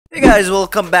guys,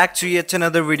 welcome back to yet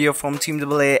another video from Team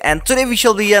AA, and today we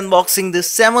shall be unboxing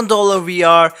this $7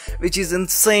 VR, which is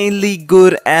insanely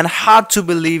good and hard to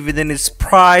believe within its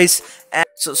price. And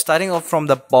so starting off from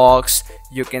the box,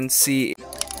 you can see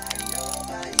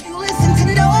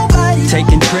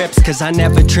taking trips, cause I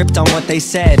never tripped on what they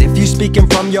said. If you speaking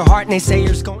from your heart and they say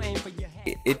you're gonna aim for your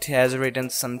head. It has written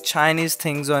some Chinese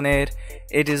things on it.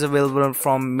 It is available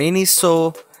from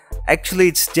Miniso. Actually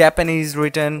it's Japanese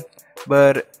written,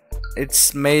 but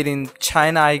it's made in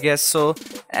China, I guess so.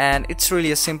 And it's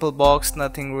really a simple box,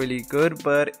 nothing really good,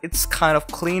 but it's kind of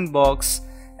clean box.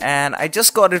 And I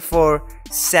just got it for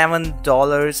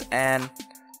 $7, and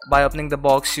by opening the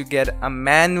box you get a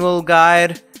manual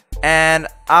guide, and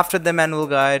after the manual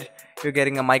guide you're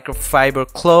getting a microfiber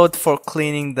cloth for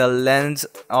cleaning the lens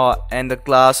and the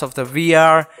glass of the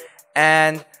VR,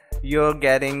 and you're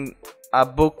getting a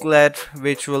booklet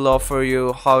which will offer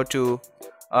you how to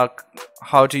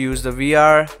use the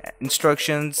VR,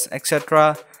 instructions,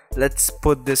 etc. Let's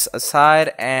put this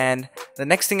aside, and the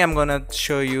next thing I'm gonna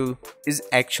show you is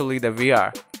actually the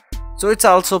VR. So it's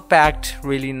also packed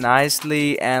really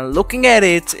nicely, and looking at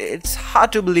it, it's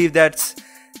hard to believe that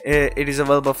it is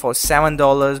available for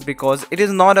 $7, because it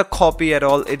is not a copy at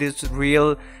all. It is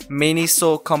real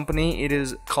Miniso company. It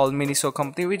is called Miniso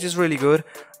company, which is really good.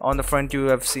 On the front you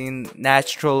have seen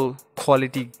natural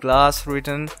quality glass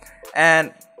written,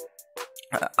 and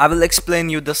I will explain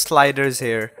you the sliders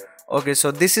here. Okay,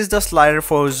 so this is the slider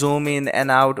for zoom in and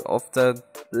out of the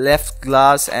left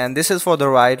glass, and this is for the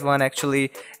right one. Actually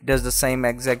it does the same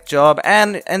exact job,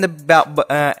 and in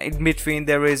in between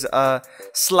there is a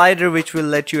slider which will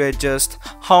let you adjust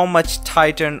how much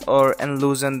tighten or and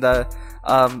loosen the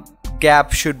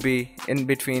gap should be in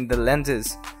between the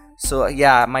lenses. So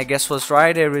yeah, my guess was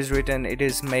right. Here is written it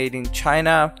is made in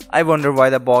China. I wonder why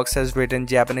the box has written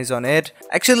Japanese on it.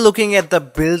 Actually, looking at the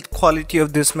build quality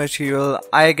of this material,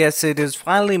 I guess it is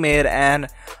finally made, and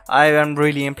I am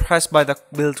really impressed by the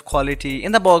build quality.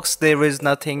 In the box there is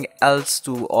nothing else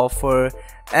to offer,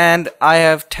 and I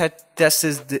have tested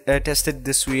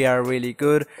this VR really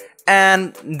good,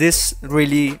 and this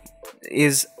really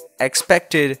is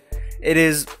expected. It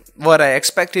is what I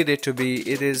expected it to be.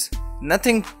 It is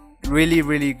nothing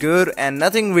really good and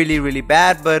nothing really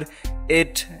bad, but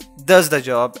it does the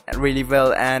job really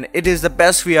well, and it is the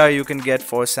best VR you can get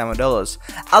for $7.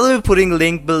 I'll be putting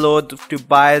link below to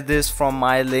buy this from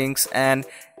my links, and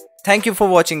thank you for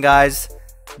watching, guys.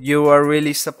 You are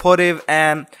really supportive,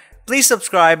 and please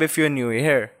subscribe if you're new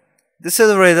here. This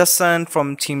is Reza Sun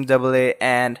from Team AA,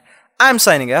 and I'm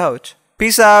signing out.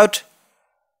 Peace out.